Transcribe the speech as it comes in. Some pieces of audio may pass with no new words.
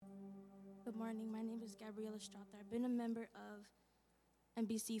Good morning. My name is Gabriela Strother. I've been a member of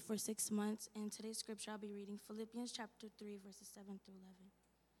NBC for 6 months, and today's scripture I'll be reading Philippians chapter 3, verses 7 through 11.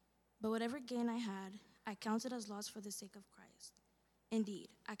 But whatever gain I had, I counted as loss for the sake of Christ. Indeed,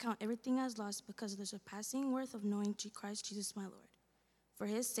 I count everything as loss because of the surpassing worth of knowing Christ Jesus my Lord. For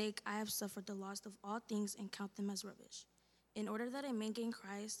his sake I have suffered the loss of all things and count them as rubbish, in order that I may gain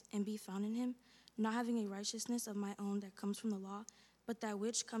Christ and be found in him, not having a righteousness of my own that comes from the law, but that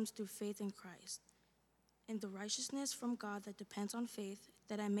which comes through faith in Christ, and the righteousness from God that depends on faith,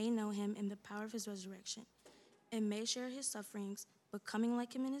 that I may know him in the power of his resurrection, and may share his sufferings, becoming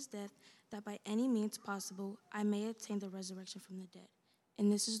like him in his death, that by any means possible I may attain the resurrection from the dead.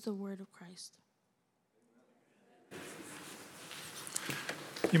 And this is the word of Christ.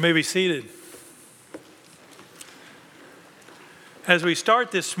 You may be seated. As we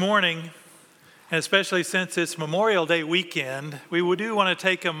start this morning, especially since it's Memorial Day weekend, we do want to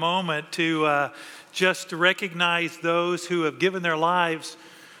take a moment to just recognize those who have given their lives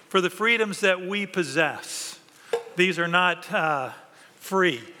for the freedoms that we possess. These are not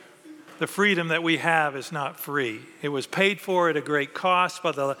free. The freedom that we have is not free. It was paid for at a great cost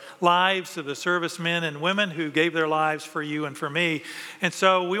by the lives of the servicemen and women who gave their lives for you and for me. And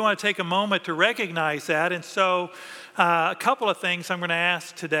so we want to take a moment to recognize that. And so a couple of things I'm going to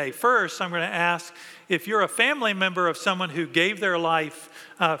ask today. First, I'm going to ask if you're a family member of someone who gave their life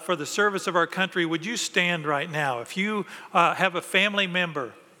for the service of our country, would you stand right now? If you have a family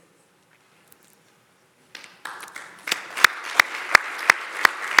member.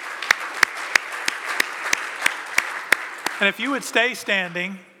 And if you would stay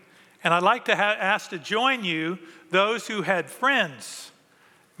standing, and I'd like to ask to join you those who had friends.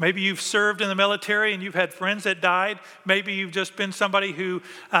 Maybe you've served in the military and you've had friends that died. Maybe you've just been somebody who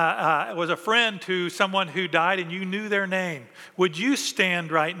was a friend to someone who died and you knew their name. Would you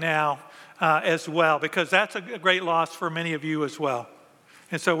stand right now as well? Because that's a great loss for many of you as well.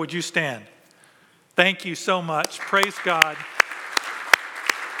 And so would you stand? Thank you so much. Praise God.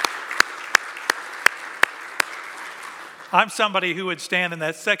 I'm somebody who would stand in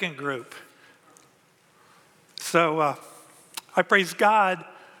that second group. So I praise God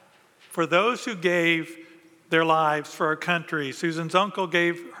for those who gave their lives for our country. Susan's uncle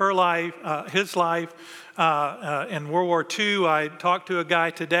gave her life, his life in World War II. I talked to a guy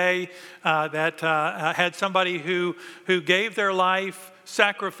today that had somebody who gave their life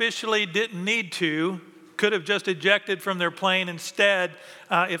sacrificially, didn't need to, could have just ejected from their plane. Instead,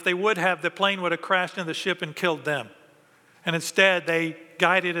 if they would have, the plane would have crashed into the ship and killed them. And instead, they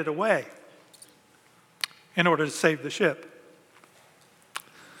guided it away in order to save the ship.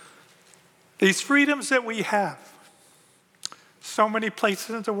 These freedoms that we have, so many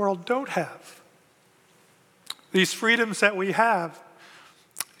places in the world don't have. These freedoms that we have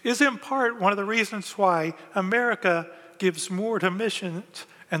is in part one of the reasons why America gives more to missions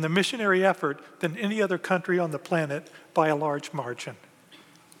and the missionary effort than any other country on the planet by a large margin.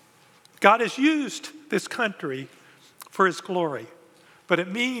 God has used this country for his glory. But it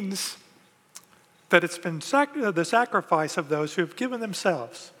means that it's been the sacrifice of those who have given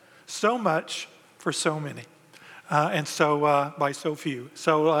themselves so much for so many, and so by so few.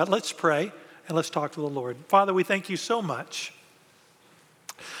 So let's pray and let's talk to the Lord. Father, we thank you so much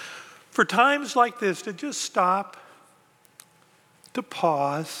for times like this to just stop, to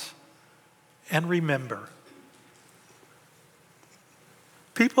pause, and remember.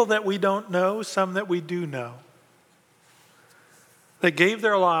 People that we don't know, some that we do know, that gave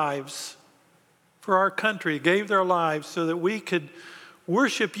their lives for our country, gave their lives so that we could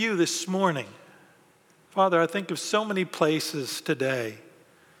worship you this morning. Father, I think of so many places today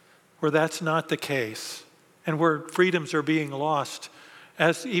where that's not the case and where freedoms are being lost,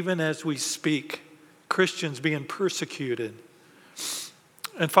 even as we speak, Christians being persecuted.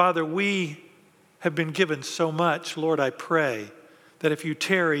 And Father, we have been given so much. Lord, I pray that if you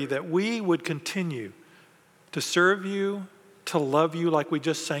tarry, that we would continue to serve you, to love you like we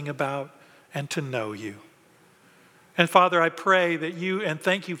just sang about, and to know you. And Father, I pray that you, and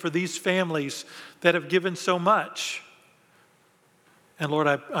thank you for these families that have given so much. And Lord,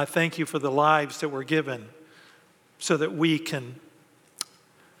 I thank you for the lives that were given so that we can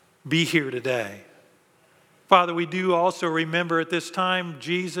be here today. Father, we do also remember at this time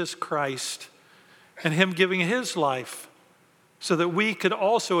Jesus Christ and him giving his life so that we could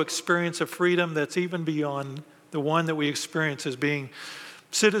also experience a freedom that's even beyond the one that we experience as being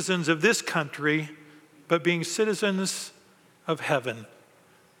citizens of this country, but being citizens of heaven.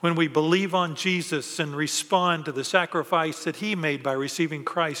 When we believe on Jesus and respond to the sacrifice that he made by receiving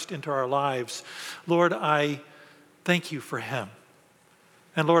Christ into our lives. Lord, I thank you for him.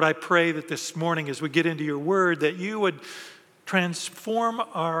 And Lord, I pray that this morning as we get into your word, that you would transform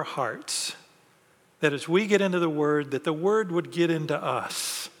our hearts. That as we get into the word, that the word would get into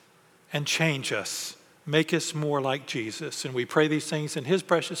us and change us, make us more like Jesus. And we pray these things in his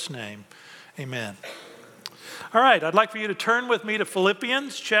precious name. Amen. All right, I'd like for you to turn with me to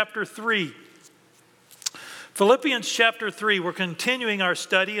Philippians chapter 3. Philippians chapter 3, we're continuing our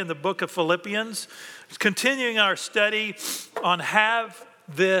study in the book of Philippians, continuing our study on have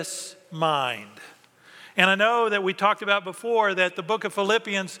this mind. And I know that we talked about before that the book of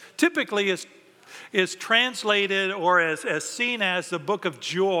Philippians typically is translated or as seen as the book of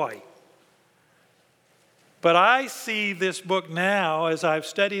joy. But I see this book now, as I've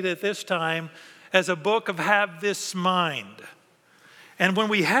studied it this time, as a book of have this mind. And when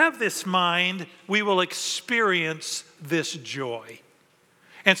we have this mind, we will experience this joy.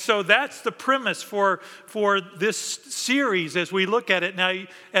 And so that's the premise for this series as we look at it. Now,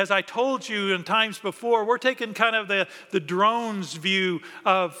 as I told you in times before, we're taking kind of the drone's view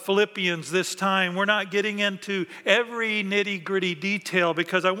of Philippians this time. We're not getting into every nitty-gritty detail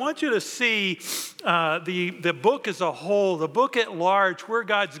because I want you to see the book as a whole, the book at large, where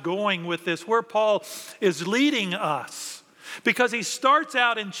God's going with this, where Paul is leading us. Because he starts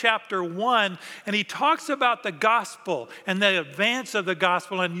out in chapter 1 and he talks about the gospel and the advance of the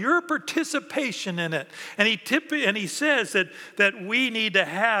gospel and your participation in it. And he says that we need to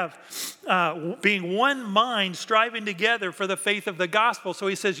have being one mind striving together for the faith of the gospel. So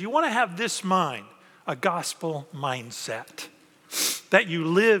he says you want to have this mind, a gospel mindset, that you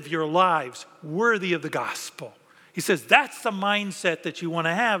live your lives worthy of the gospel. He says that's the mindset that you want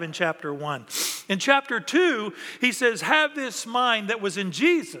to have in chapter 1. In chapter 2, he says, have this mind that was in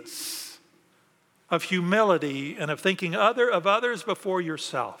Jesus, of humility and of thinking of others before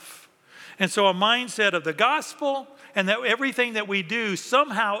yourself. And so a mindset of the gospel and that everything that we do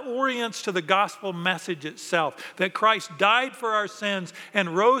somehow orients to the gospel message itself, that Christ died for our sins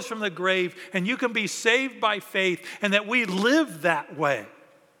and rose from the grave, and you can be saved by faith, and that we live that way.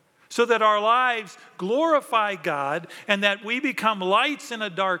 So that our lives glorify God and that we become lights in a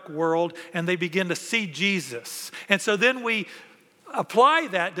dark world and they begin to see Jesus. And so then we apply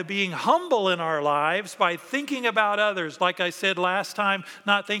that to being humble in our lives by thinking about others. Like I said last time,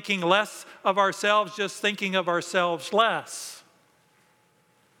 not thinking less of ourselves, just thinking of ourselves less.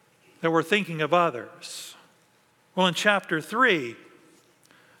 That we're thinking of others. Well, in chapter 3,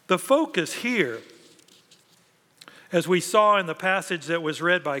 the focus here, as we saw in the passage that was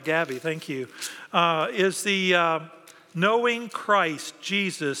read by Gabby, thank you, is the knowing Christ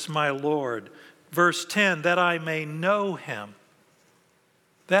Jesus my Lord. Verse 10, that I may know him.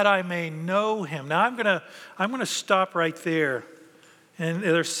 That I may know him. Now I'm gonna stop right there. And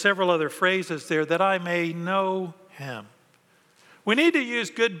there's several other phrases there, that I may know him. We need to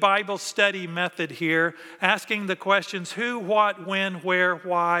use good Bible study method here, asking the questions who, what, when, where,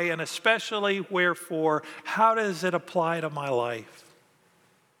 why, and especially wherefore. How does it apply to my life?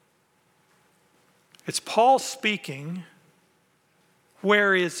 It's Paul speaking.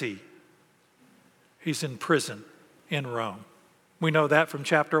 Where is he? He's in prison in Rome. We know that from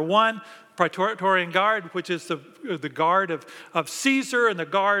chapter 1, Praetorian Guard, which is the guard of Caesar and the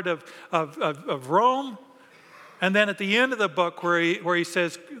guard of Rome. And then at the end of the book where he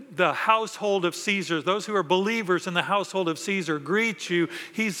says, the household of Caesar, those who are believers in the household of Caesar greet you,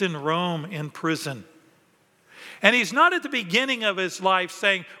 he's in Rome in prison. And he's not at the beginning of his life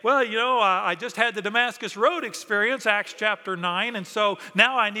saying, well, I just had the Damascus Road experience, Acts chapter 9, and so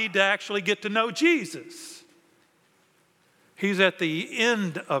now I need to actually get to know Jesus. He's at the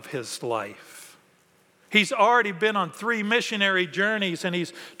end of his life. He's already been on 3 missionary journeys and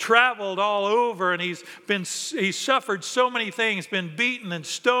he's traveled all over and he's suffered so many things, been beaten and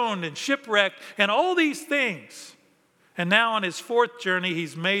stoned and shipwrecked and all these things. And now on his 4th journey,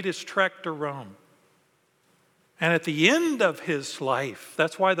 he's made his trek to Rome. And at the end of his life,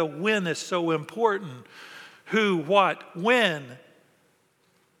 that's why the when is so important. Who, what, when.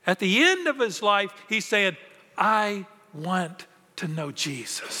 At the end of his life, he's saying, I want to know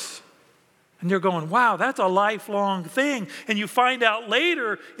Jesus. And you're going, wow, that's a lifelong thing. And you find out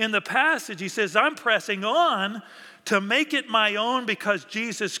later in the passage, he says, I'm pressing on to make it my own because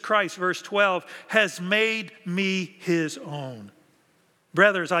Jesus Christ, verse 12, has made me his own.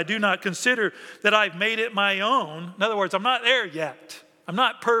 Brothers, I do not consider that I've made it my own. In other words, I'm not there yet. I'm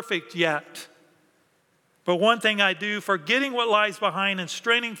not perfect yet. But one thing I do, forgetting what lies behind and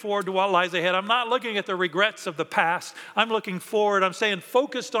straining forward to what lies ahead. I'm not looking at the regrets of the past. I'm looking forward. I'm saying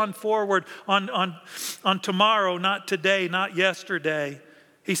focused on forward, on tomorrow, not today, not yesterday.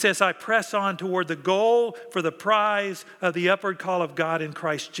 He says, I press on toward the goal for the prize of the upward call of God in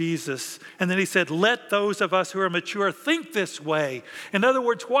Christ Jesus. And then he said, let those of us who are mature think this way. In other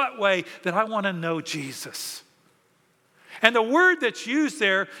words, what way? That I want to know Jesus. And the word that's used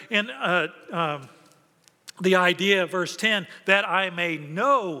there in the idea of verse 10, that I may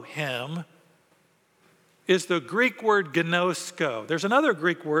know him, is the Greek word gnosko. There's another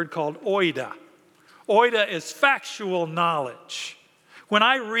Greek word called oida. Oida is factual knowledge. When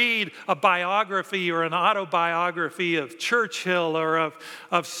I read a biography or an autobiography of Churchill or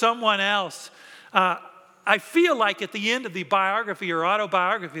of someone else, I feel like at the end of the biography or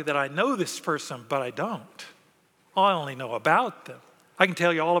autobiography that I know this person, but I don't. I only know about them. I can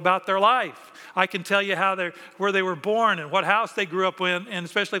tell you all about their life. I can tell you where they were born and what house they grew up in, and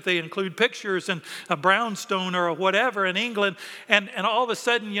especially if they include pictures and a brownstone or whatever in England. And all of a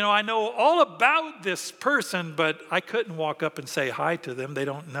sudden, I know all about this person, but I couldn't walk up and say hi to them. They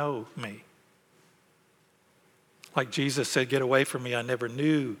don't know me. Like Jesus said, get away from me, I never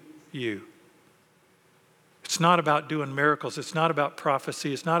knew you. It's not about doing miracles. It's not about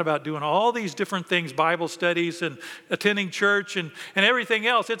prophecy. It's not about doing all these different things, Bible studies and attending church and everything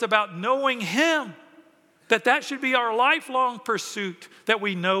else. It's about knowing him. That should be our lifelong pursuit, that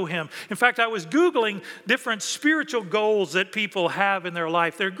we know him. In fact, I was Googling different spiritual goals that people have in their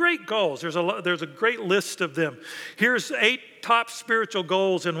life. They're great goals. There's a great list of them. Here's 8 top spiritual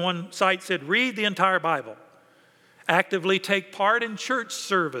goals, and one site said, read the entire Bible. Actively take part in church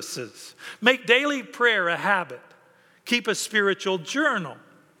services. Make daily prayer a habit. Keep a spiritual journal.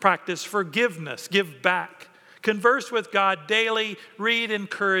 Practice forgiveness. Give back. Converse with God daily. Read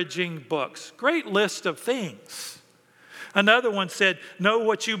encouraging books. Great list of things. Another one said, know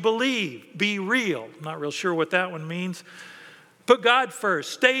what you believe. Be real. Not real sure what that one means. Put God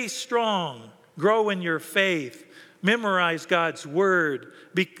first. Stay strong. Grow in your faith. Memorize God's word.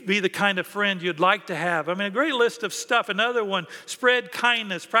 Be the kind of friend you'd like to have. I mean, a great list of stuff. Another one, spread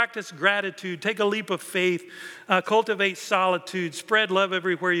kindness, practice gratitude, take a leap of faith, cultivate solitude, spread love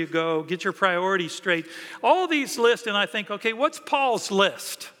everywhere you go, get your priorities straight. All these lists, and I think, okay, what's Paul's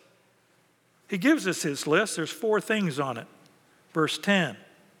list? He gives us his list. There's 4 things on it. Verse 10,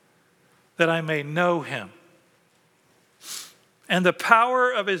 that I may know him and the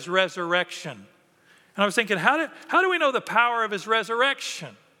power of his resurrection. And I was thinking, how do we know the power of his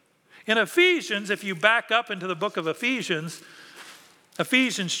resurrection? In Ephesians, if you back up into the book of Ephesians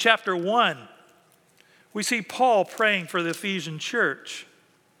chapter 1, we see Paul praying for the Ephesian church.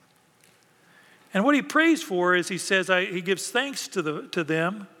 And what he prays for is, he says, he gives thanks to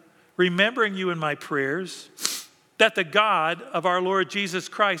them, remembering you in my prayers, that the God of our Lord Jesus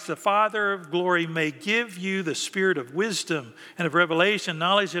Christ, the Father of glory, may give you the spirit of wisdom and of revelation,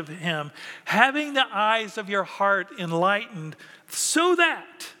 knowledge of him, having the eyes of your heart enlightened, so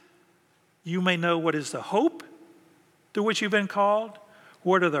that you may know what is the hope to which you've been called,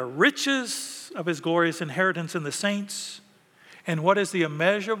 what are the riches of his glorious inheritance in the saints, and what is the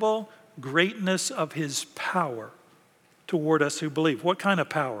immeasurable greatness of his power toward us who believe. What kind of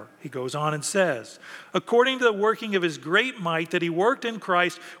power? He goes on and says, according to the working of his great might that he worked in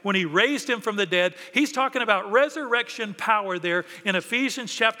Christ when he raised him from the dead. He's talking about resurrection power there in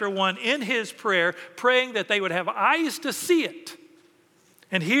Ephesians chapter 1 in his prayer, praying that they would have eyes to see it.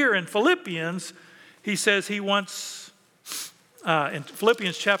 And here in Philippians, he says he wants, in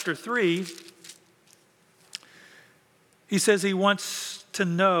Philippians chapter 3, he says he wants to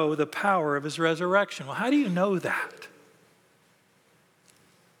know the power of his resurrection. Well, how do you know that?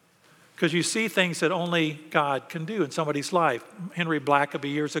 Because you see things that only God can do in somebody's life. Henry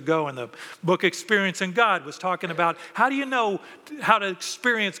Blackaby years ago in the book Experiencing God was talking about how do you know how to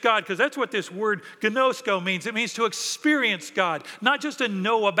experience God? Because that's what this word gnosko means. It means to experience God. Not just to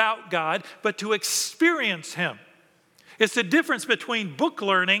know about God, but to experience him. It's the difference between book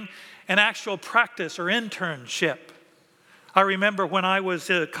learning and actual practice or internship. I remember when I was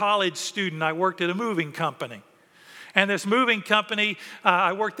a college student, I worked at a moving company. And this moving company,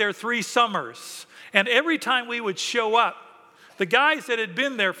 I worked there 3 summers. And every time we would show up, the guys that had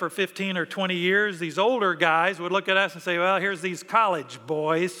been there for 15 or 20 years, these older guys would look at us and say, well, here's these college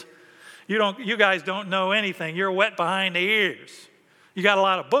boys. You guys don't know anything. You're wet behind the ears. You got a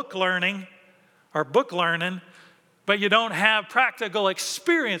lot of book learning, but you don't have practical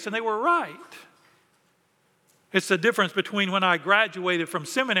experience. And they were right. It's the difference between when I graduated from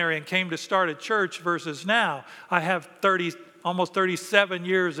seminary and came to start a church versus now. I have almost 37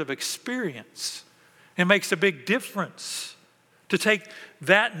 years of experience. It makes a big difference to take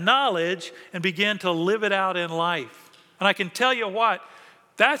that knowledge and begin to live it out in life. And I can tell you what,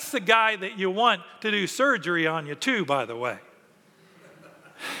 that's the guy that you want to do surgery on you too, by the way.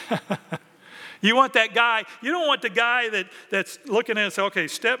 You want that guy, you don't want the guy that's looking at it and say, okay,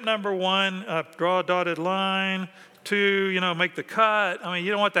 step number 1, draw a dotted line, 2, make the cut. I mean,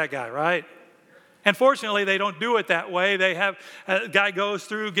 you don't want that guy, right? And fortunately, they don't do it that way. They have, a guy goes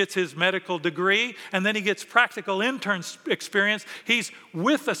through, gets his medical degree, and then he gets practical intern experience. He's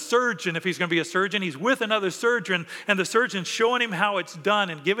with a surgeon, if he's going to be a surgeon. He's with another surgeon, and the surgeon's showing him how it's done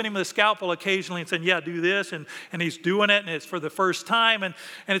and giving him the scalpel occasionally and saying, yeah, do this, and he's doing it, and it's for the first time, and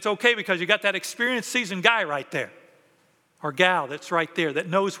it's okay because you got that experienced, seasoned guy right there, or gal that's right there that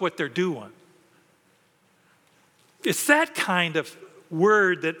knows what they're doing. It's that kind of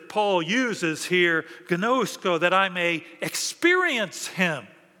word that Paul uses here, gnosko, that I may experience him.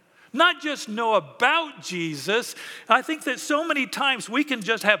 Not just know about Jesus. I think that so many times we can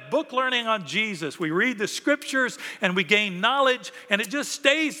just have book learning on Jesus. We read the scriptures and we gain knowledge and it just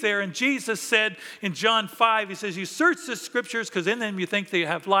stays there. And Jesus said in John 5, he says, you search the scriptures because in them you think they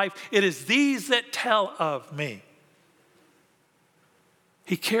have life. It is these that tell of me.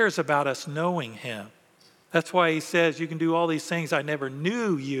 He cares about us knowing him. That's why he says, you can do all these things, I never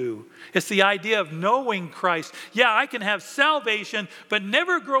knew you. It's the idea of knowing Christ. Yeah, I can have salvation, but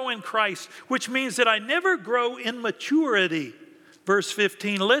never grow in Christ, which means that I never grow in maturity. Verse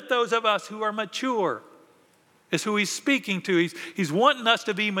 15, let those of us who are mature, is who he's speaking to. He's wanting us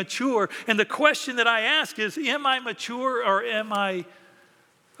to be mature. And the question that I ask is, am I mature or am I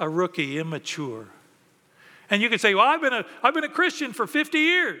a rookie, immature? And you can say, well, I've been a Christian for 50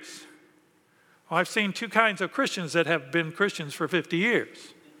 years. Well, I've seen two kinds of Christians that have been Christians for 50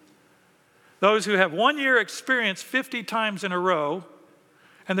 years. Those who have 1 year experience 50 times in a row,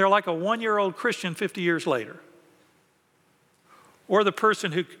 and they're like a 1-year-old Christian 50 years later. Or the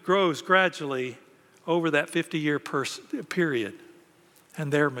person who grows gradually over that 50-year period,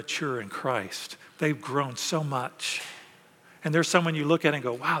 and they're mature in Christ. They've grown so much. And there's someone you look at and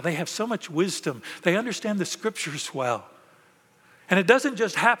go, wow, they have so much wisdom. They understand the scriptures well. And it doesn't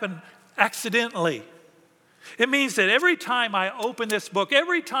just happen accidentally. It means that every time I open this book,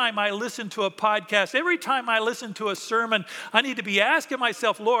 every time I listen to a podcast, every time I listen to a sermon, I need to be asking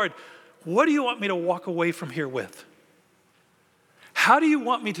myself, Lord, what do you want me to walk away from here with? How do you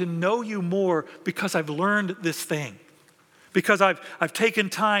want me to know you more because I've learned this thing? Because I've taken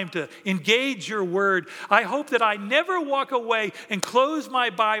time to engage your word. I hope that I never walk away and close my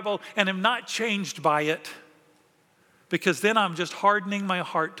Bible and am not changed by it. Because then I'm just hardening my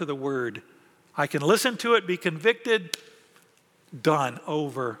heart to the word. I can listen to it, be convicted, done,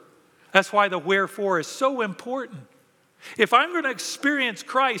 over. That's why the wherefore is so important. If I'm going to experience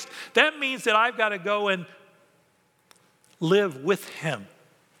Christ, that means that I've got to go and live with him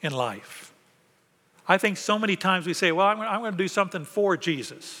in life. I think so many times we say, well, I'm going to do something for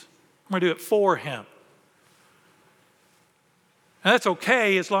Jesus. I'm going to do it for him. And that's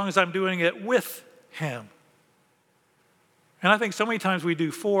okay as long as I'm doing it with him. And I think so many times we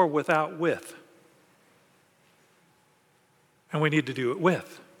do for without with. And we need to do it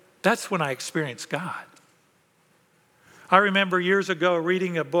with. That's when I experience God. I remember years ago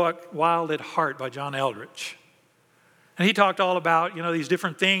reading a book, Wild at Heart by John Eldredge. And he talked all about, these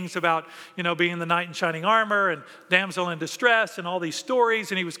different things about, being the knight in shining armor and damsel in distress and all these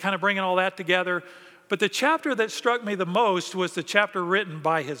stories. And he was kind of bringing all that together. But the chapter that struck me the most was the chapter written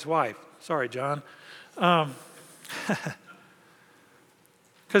by his wife. Sorry, John.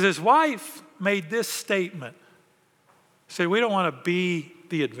 Because his wife made this statement. She said, we don't want to be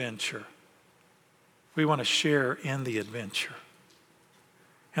the adventure. We want to share in the adventure.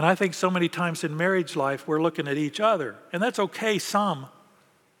 And I think so many times in marriage life, we're looking at each other. And that's okay, some.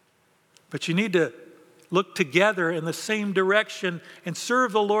 But you need to look together in the same direction and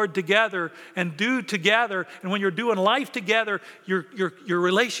serve the Lord together and do together. And when you're doing life together, your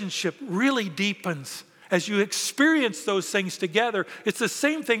relationship really deepens. As you experience those things together, it's the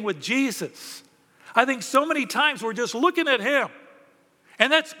same thing with Jesus. I think so many times we're just looking at him.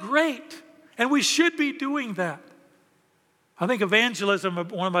 And that's great. And we should be doing that. I think evangelism,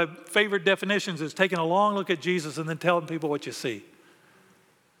 one of my favorite definitions, is taking a long look at Jesus and then telling people what you see.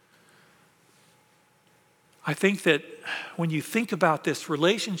 I think that when you think about this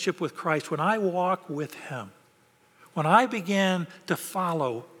relationship with Christ, when I walk with him, when I begin to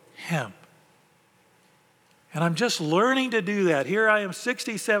follow him, and I'm just learning to do that. Here I am,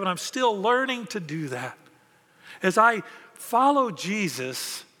 67, I'm still learning to do that. As I follow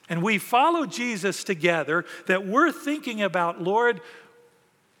Jesus, and we follow Jesus together, that we're thinking about, Lord,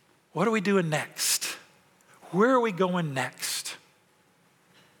 what are we doing next? Where are we going next?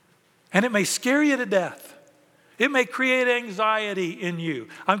 And it may scare you to death. It may create anxiety in you.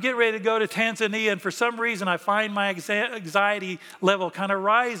 I'm getting ready to go to Tanzania, and for some reason I find my anxiety level kind of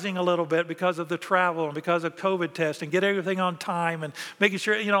rising a little bit because of the travel and because of COVID tests and get everything on time and making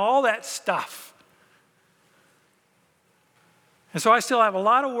sure, all that stuff. And so I still have a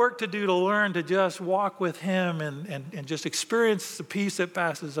lot of work to do to learn to just walk with him and just experience the peace that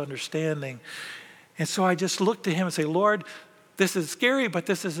passes understanding. And so I just look to him and say, Lord, this is scary, but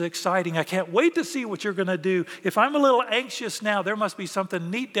this is exciting. I can't wait to see what you're going to do. If I'm a little anxious now, there must be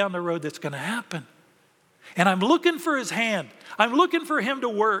something neat down the road that's going to happen. And I'm looking for his hand. I'm looking for him to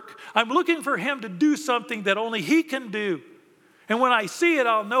work. I'm looking for him to do something that only he can do. And when I see it,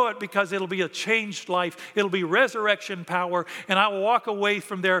 I'll know it because it'll be a changed life. It'll be resurrection power. And I will walk away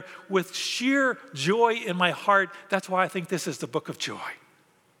from there with sheer joy in my heart. That's why I think this is the book of joy.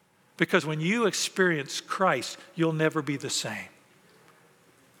 Because when you experience Christ, you'll never be the same.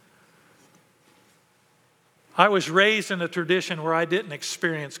 I was raised in a tradition where I didn't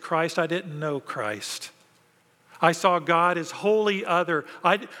experience Christ. I didn't know Christ. I saw God as wholly other.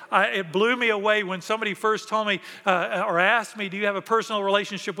 It blew me away when somebody first told me or asked me, do you have a personal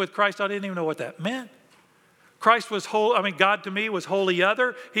relationship with Christ? I didn't even know what that meant. Christ was God to me was wholly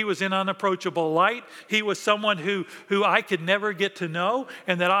other. He was in unapproachable light. He was someone who I could never get to know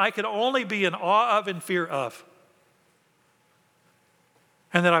and that I could only be in awe of and fear of.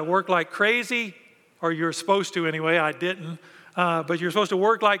 And that I worked like crazy, or you're supposed to anyway, I didn't. But you're supposed to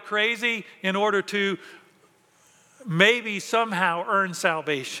work like crazy in order to maybe somehow earn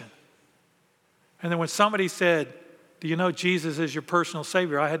salvation. And then when somebody said, do you know Jesus is your personal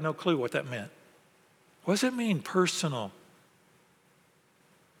Savior? I had no clue what that meant. What does it mean, personal?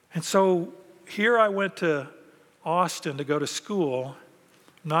 And so here I went to Austin to go to school,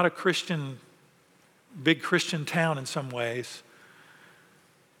 not a Christian, big Christian town in some ways.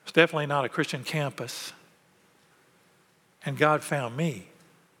 It's definitely not a Christian campus. And God found me.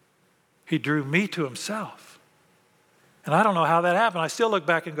 He drew me to himself. And I don't know how that happened. I still look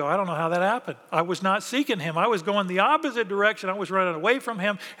back and go, I don't know how that happened. I was not seeking him. I was going the opposite direction. I was running away from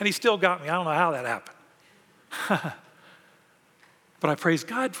him, and he still got me. I don't know how that happened. But I praise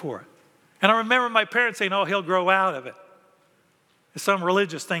God for it. And I remember my parents saying, oh, he'll grow out of it. It's some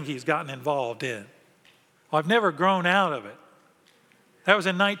religious thing he's gotten involved in. Well, I've never grown out of it. That was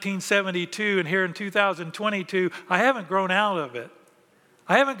in 1972, and here in 2022, I haven't grown out of it.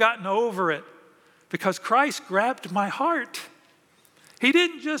 I haven't gotten over it because Christ grabbed my heart. He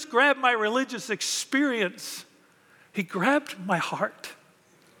didn't just grab my religious experience. He grabbed my heart.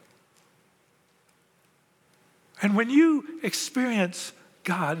 And when you experience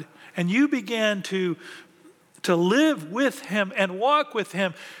God and you begin to live with him and walk with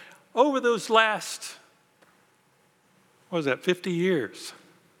him over those last, 50 years?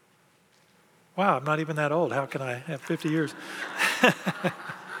 Wow, I'm not even that old. How can I have 50 years?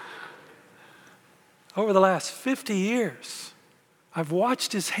 Over the last 50 years, I've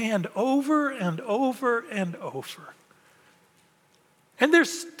watched his hand over and over and over. And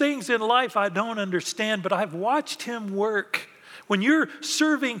there's things in life I don't understand, but I've watched him work. When you're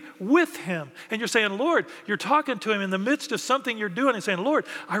serving with him and you're saying, Lord, you're talking to him in the midst of something you're doing and saying, Lord,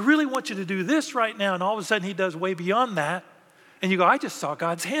 I really want you to do this right now. And all of a sudden he does way beyond that. And you go, I just saw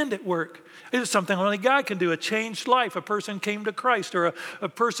God's hand at work. It is something only God can do. A changed life. A person came to Christ, or a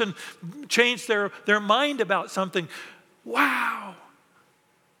person changed their mind about something. Wow.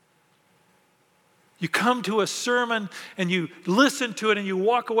 You come to a sermon and you listen to it and you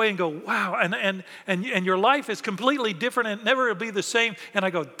walk away and go, wow, and your life is completely different and never will be the same. And I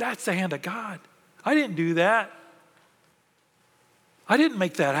go, that's the hand of God. I didn't do that. I didn't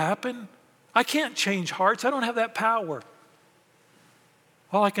make that happen. I can't change hearts. I don't have that power.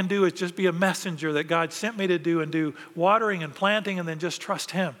 All I can do is just be a messenger that God sent me to do and do watering and planting and then just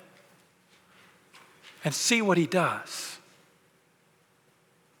trust him and see what he does.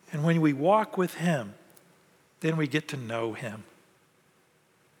 And when we walk with him, then we get to know him.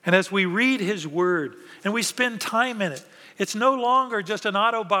 And as we read his word and we spend time in it, it's no longer just an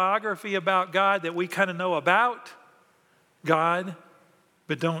autobiography about God that we kind of know about God,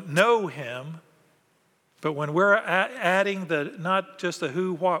 but don't know him. But when we're adding not just the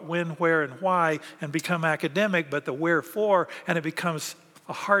who, what, when, where, and why, and become academic, but the wherefore, and it becomes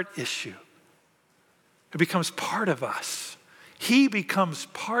a heart issue. It becomes part of us. He becomes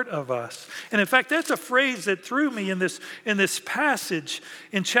part of us. And in fact, that's a phrase that threw me in this passage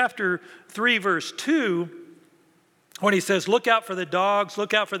in chapter 3, verse 2, when he says, look out for the dogs,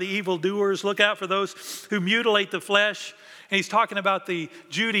 look out for the evildoers, look out for those who mutilate the flesh. And he's talking about the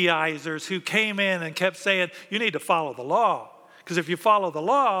Judaizers who came in and kept saying, you need to follow the law. Because if you follow the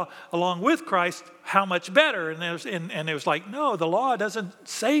law along with Christ, how much better? And it was like, no, the law doesn't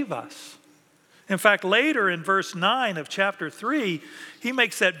save us. In fact, later in verse 9 of chapter 3, he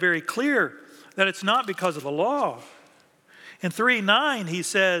makes that very clear, that it's not because of the law. In 3:9, he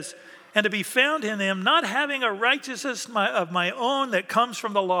says, and to be found in him, not having a righteousness of my own that comes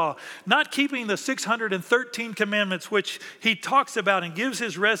from the law, not keeping the 613 commandments, which he talks about and gives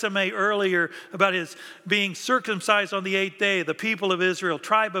his resume earlier about his being circumcised on the 8th day, the people of Israel,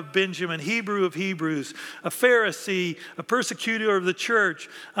 tribe of Benjamin, Hebrew of Hebrews, a Pharisee, a persecutor of the church,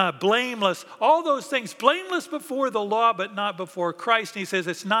 blameless, all those things, blameless before the law, but not before Christ. And he says,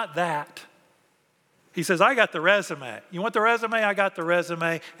 it's not that. He says, I got the resume. You want the resume? I got the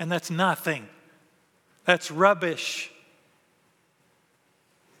resume. And that's nothing. That's rubbish.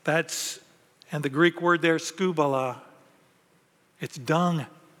 And the Greek word there, skubala. It's dung.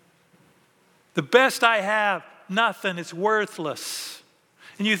 The best I have, nothing. It's worthless.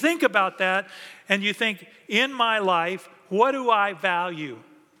 And you think about that, and you think, in my life, what do I value?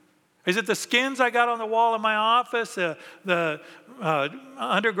 Is it the skins I got on the wall in my office, the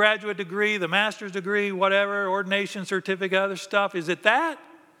undergraduate degree, the master's degree, whatever, ordination certificate, other stuff? Is it that?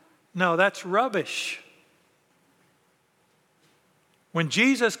 No, that's rubbish. When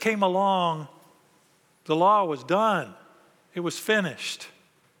Jesus came along, the law was done. It was finished.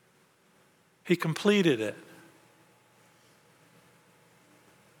 He completed it.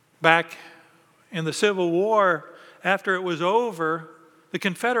 Back in the Civil War, after it was over, the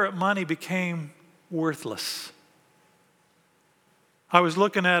Confederate money became worthless. I was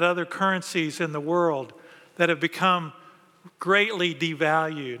looking at other currencies in the world that have become greatly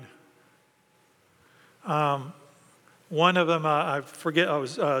devalued. One of them, I forget,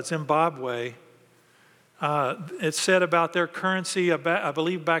 was Zimbabwe. It said about their currency, I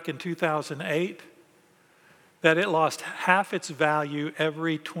believe back in 2008, that it lost half its value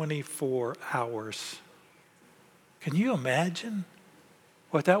every 24 hours. Can you imagine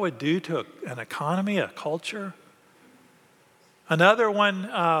what that would do to an economy, a culture? Another one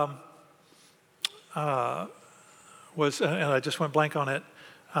was, and I just went blank on it,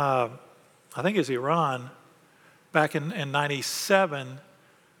 I think it's Iran, back in 97,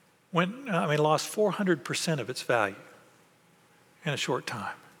 lost 400% of its value in a short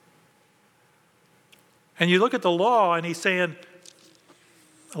time. And you look at the law, and he's saying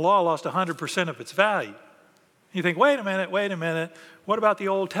the law lost 100% of its value. You think, wait a minute, what about the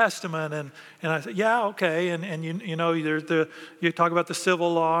Old Testament? And I said, yeah, okay, and you know, you talk about the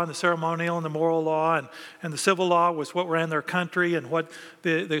civil law and the ceremonial and the moral law, and the civil law was what ran their country, and what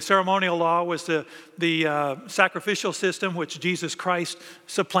the ceremonial law was the sacrificial system which Jesus Christ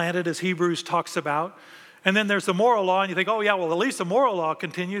supplanted, as Hebrews talks about. And then there's the moral law, and you think, oh yeah, well at least the moral law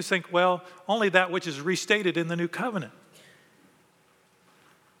continues. Think, well, only that which is restated in the new covenant.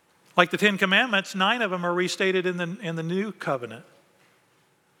 Like the 10 Commandments, 9 of them are restated in the new covenant,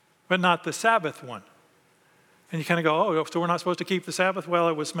 but not the Sabbath one. And you kind of go, oh, so we're not supposed to keep the Sabbath? Well,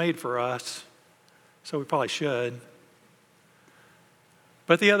 it was made for us, so we probably should.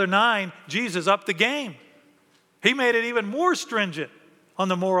 But the other 9, Jesus upped the game. He made it even more stringent on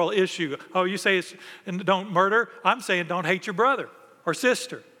the moral issue. Oh, you say don't murder? I'm saying don't hate your brother or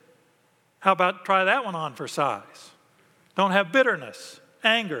sister. How about try that one on for size? Don't have bitterness.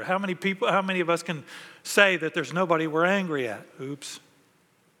 Anger. How many of us can say that there's nobody we're angry at? Oops.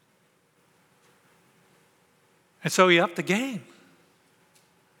 And so he upped the game.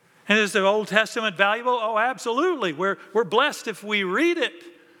 And is the Old Testament valuable? Oh, absolutely. We're blessed if we read it.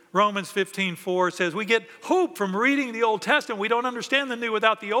 Romans 15:4 says we get hope from reading the Old Testament. We don't understand the new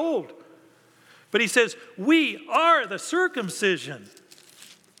without the old. But he says, we are the circumcision.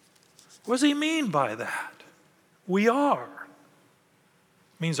 What does he mean by that? We are.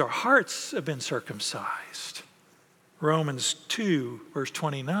 Means our hearts have been circumcised. Romans 2, verse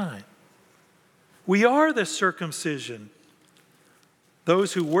 29. We are the circumcision,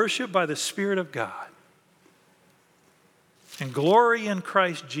 those who worship by the Spirit of God and glory in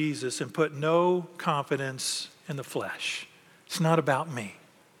Christ Jesus and put no confidence in the flesh. It's not about me.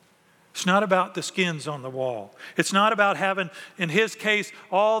 It's not about the skins on the wall. It's not about having, in his case,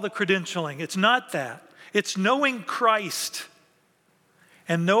 all the credentialing. It's not that. It's knowing Christ.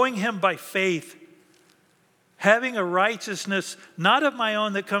 And knowing him by faith, having a righteousness not of my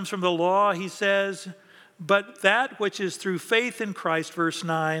own that comes from the law, he says, but that which is through faith in Christ, verse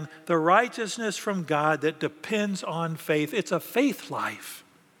 9, the righteousness from God that depends on faith. It's a faith life.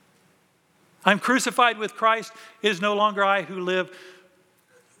 I'm crucified with Christ. It is no longer I who live,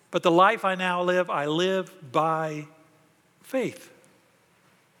 but the life I now live, I live by faith.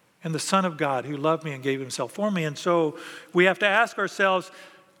 and the Son of God who loved me and gave himself for me. And so we have to ask ourselves,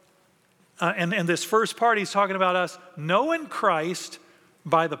 and this first part, he's talking about us knowing Christ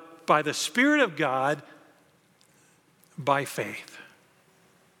by the Spirit of God by faith.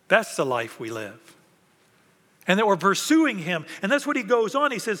 That's the life we live. And that we're pursuing him. And that's what he goes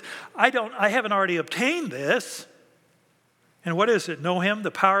on. He says, I haven't already obtained this. And what is it? Know him,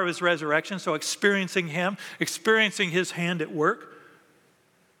 the power of his resurrection. So experiencing him, experiencing his hand at work.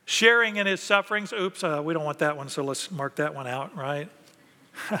 Sharing in his sufferings. Oops, we don't want that one, so let's mark that one out, right?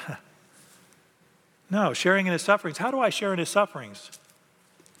 No, sharing in his sufferings. How do I share in his sufferings?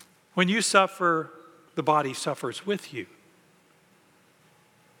 When you suffer, the body suffers with you.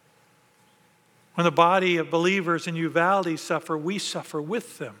 When the body of believers in Uvalde suffer, we suffer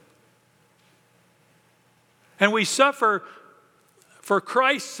with them. And we suffer for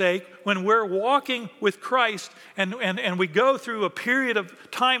Christ's sake when we're walking with Christ and we go through a period of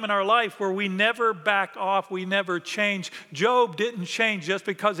time in our life where we never back off, we never change. Job didn't change just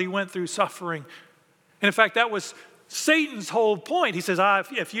because he went through suffering. And in fact, that was Satan's whole point. He says,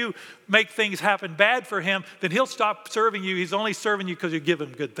 if you make things happen bad for him, then he'll stop serving you. He's only serving you because you give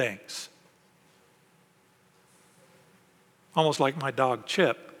him good things. Almost like my dog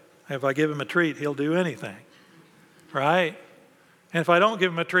Chip. If I give him a treat, he'll do anything. Right? And if I don't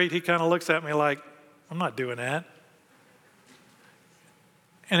give him a treat, he kind of looks at me like, I'm not doing that.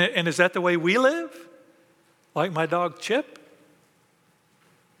 And is that the way we live? Like my dog Chip?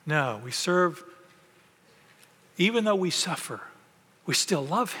 No, we serve. Even though we suffer, we still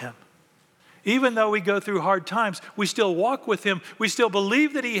love him. Even though we go through hard times, we still walk with him. We still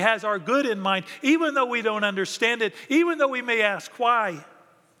believe that he has our good in mind, even though we don't understand it, even though we may ask why.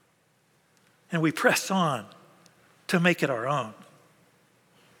 And we press on to make it our own.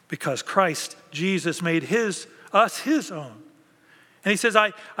 Because Christ, Jesus, made us his own. And he says,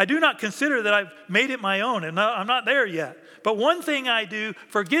 I do not consider that I've made it my own, and I'm not there yet. But one thing I do,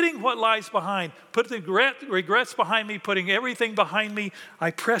 forgetting what lies behind, put the regrets behind me, putting everything behind me,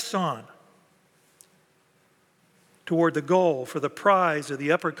 I press on toward the goal for the prize of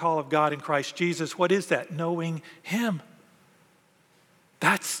the upward call of God in Christ Jesus. What is that? Knowing him.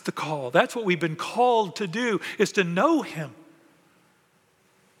 That's the call. That's what we've been called to do, is to know him.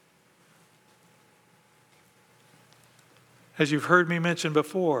 As you've heard me mention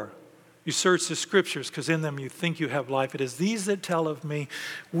before, you search the scriptures because in them you think you have life. It is these that tell of me.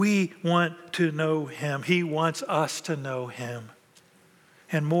 We want to know him. He wants us to know him.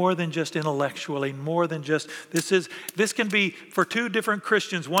 And more than just intellectually, more than just, this can be for two different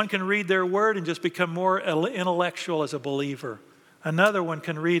Christians. One can read their word and just become more intellectual as a believer. Another one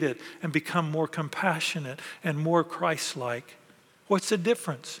can read it and become more compassionate and more Christ-like. What's the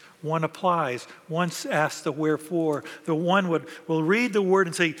difference? One applies. One asks the wherefore. The one will read the word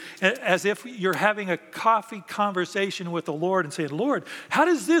and say, as if you're having a coffee conversation with the Lord and saying, Lord, how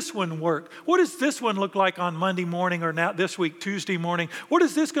does this one work? What does this one look like on Monday morning or now this week, Tuesday morning? What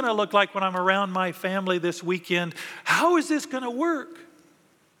is this going to look like when I'm around my family this weekend? How is this going to work?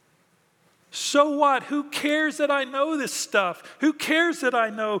 So what? Who cares that I know this stuff? Who cares that I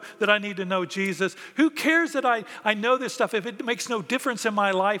know that I need to know Jesus? Who cares that I know this stuff if it makes no difference in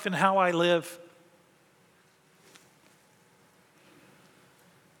my life and how I live?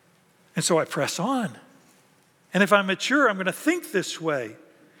 And so I press on. And if I'm mature, I'm going to think this way.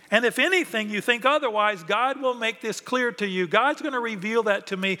 And if anything you think otherwise, God will make this clear to you. God's going to reveal that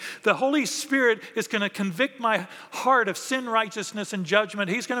to me. The Holy Spirit is going to convict my heart of sin, righteousness, and judgment.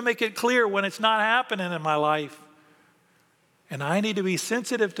 He's going to make it clear when it's not happening in my life. And I need to be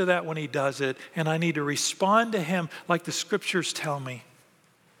sensitive to that when he does it. And I need to respond to him like the scriptures tell me.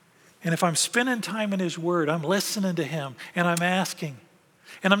 And if I'm spending time in his word, I'm listening to him and I'm asking.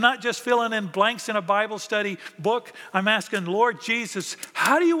 And I'm not just filling in blanks in a Bible study book. I'm asking, Lord Jesus,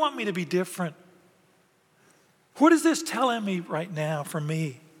 how do you want me to be different? What is this telling me right now for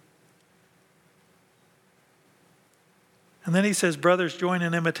me? And then he says, brothers, join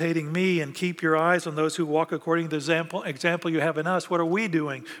in imitating me and keep your eyes on those who walk according to the example you have in us. What are we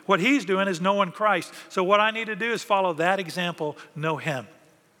doing? What he's doing is knowing Christ. So what I need to do is follow that example, know him.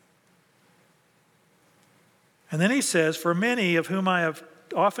 And then he says, for many of whom I have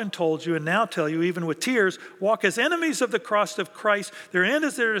often told you and now tell you, even with tears, walk as enemies of the cross of Christ. Their end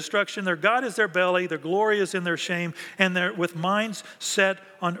is their destruction, their God is their belly, their glory is in their shame, and they're with minds set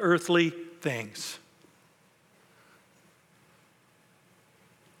on earthly things.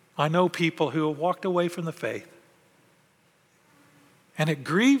 I know people who have walked away from the faith, and it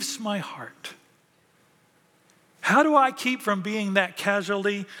grieves my heart How do I keep from being that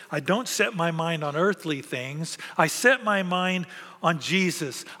casualty? I don't set my mind on earthly things. I set my mind on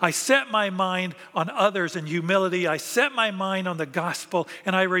Jesus. I set my mind on others in humility. I set my mind on the gospel,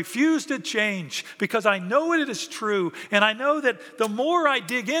 and I refuse to change because I know it is true. And I know that the more I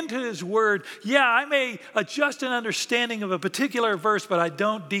dig into his word, I may adjust an understanding of a particular verse, but I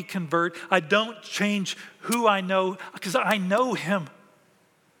don't deconvert. I don't change who I know because I know him.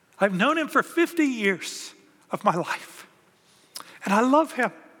 I've known him for 50 years of my life, and I love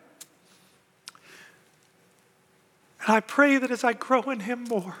him. And I pray that as I grow in him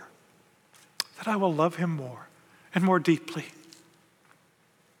more, that I will love him more and more deeply.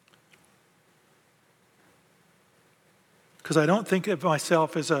 Because I don't think of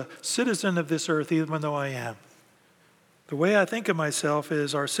myself as a citizen of this earth, even though I am. The way I think of myself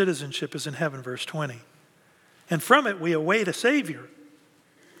is our citizenship is in heaven, verse 20. And from it we await a Savior,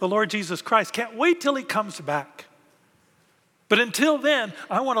 the Lord Jesus Christ. Can't wait till he comes back. But until then,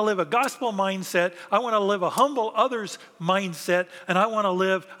 I want to live a gospel mindset. I want to live a humble others mindset. And I want to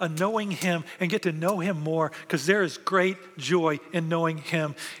live a knowing him and get to know him more, because there is great joy in knowing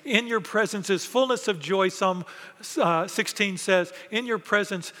him. In your presence is fullness of joy. Psalm 16 says, in your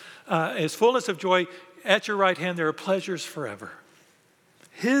presence is fullness of joy. At your right hand there are pleasures forever.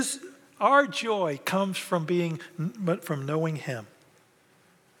 Our joy comes from knowing him,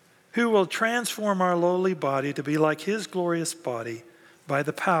 who will transform our lowly body to be like his glorious body by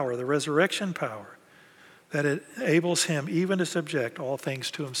the power, the resurrection power, that it enables him even to subject all things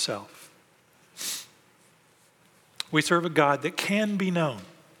to himself. We serve a God that can be known.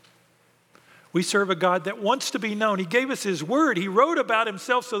 We serve a God that wants to be known. He gave us his word. He wrote about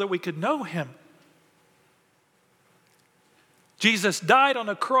himself so that we could know him. Jesus died on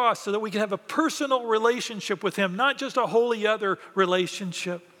a cross so that we could have a personal relationship with him, not just a holy other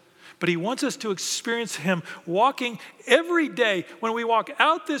relationship. But he wants us to experience him walking every day when we walk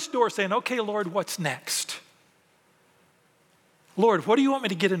out this door saying, okay, Lord, what's next? Lord, what do you want me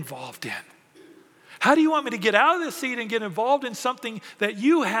to get involved in? How do you want me to get out of this seat and get involved in something that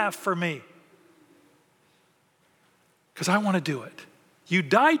you have for me? Because I want to do it. You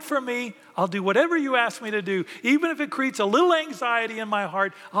died for me. I'll do whatever you ask me to do. Even if it creates a little anxiety in my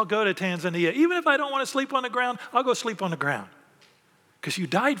heart, I'll go to Tanzania. Even if I don't want to sleep on the ground, I'll go sleep on the ground. Because you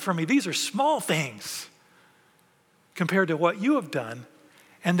died for me. These are small things compared to what you have done,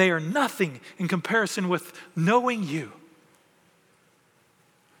 and they are nothing in comparison with knowing you.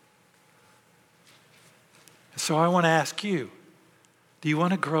 So I want to ask you, do you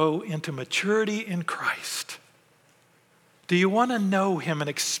want to grow into maturity in Christ? Do you want to know him and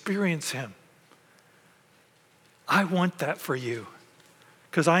experience him? I want that for you,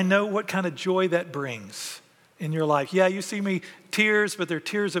 because I know what kind of joy that brings in your life. Yeah, you see me tears, but they're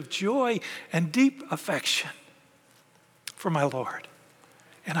tears of joy and deep affection for my Lord.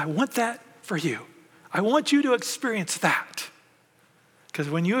 And I want that for you. I want you to experience that. Because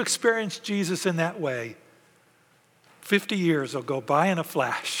when you experience Jesus in that way, 50 years will go by in a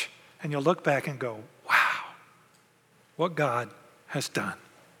flash, and you'll look back and go, wow, what God has done.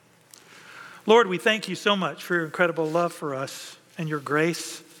 Lord, we thank you so much for your incredible love for us and your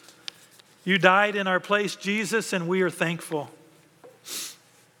grace. You died in our place, Jesus, and we are thankful.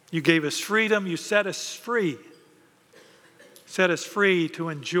 You gave us freedom. You set us free. Set us free to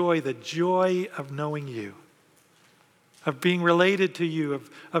enjoy the joy of knowing you, of being related to you,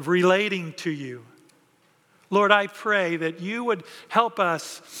 of relating to you. Lord, I pray that you would help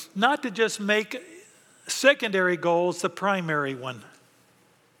us not to just make secondary goals the primary one.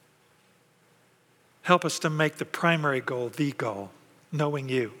 Help us to make the primary goal the goal, knowing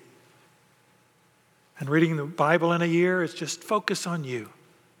you. And reading the Bible in a year is just focus on you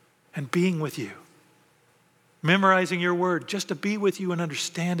and being with you. Memorizing your word just to be with you and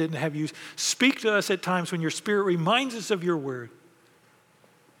understand it and have you speak to us at times when your Spirit reminds us of your word.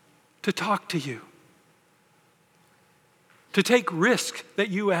 To talk to you. To take risk that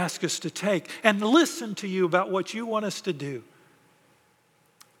you ask us to take and listen to you about what you want us to do.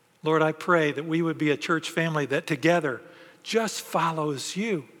 Lord, I pray that we would be a church family that together just follows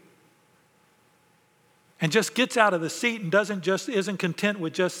you. And just gets out of the seat and isn't content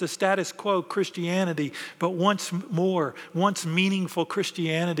with just the status quo Christianity, but wants more, wants meaningful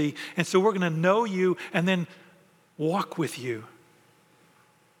Christianity. And so we're going to know you and then walk with you.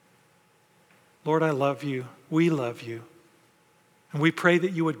 Lord, I love you. We love you. And we pray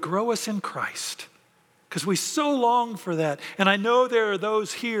that you would grow us in Christ, because we so long for that. And I know there are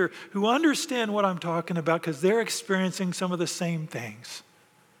those here who understand what I'm talking about because they're experiencing some of the same things.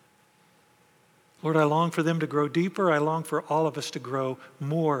 Lord, I long for them to grow deeper. I long for all of us to grow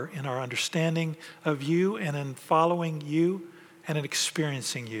more in our understanding of you and in following you and in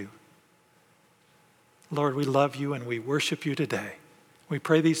experiencing you. Lord, we love you and we worship you today. We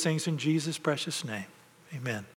pray these things in Jesus' precious name. Amen.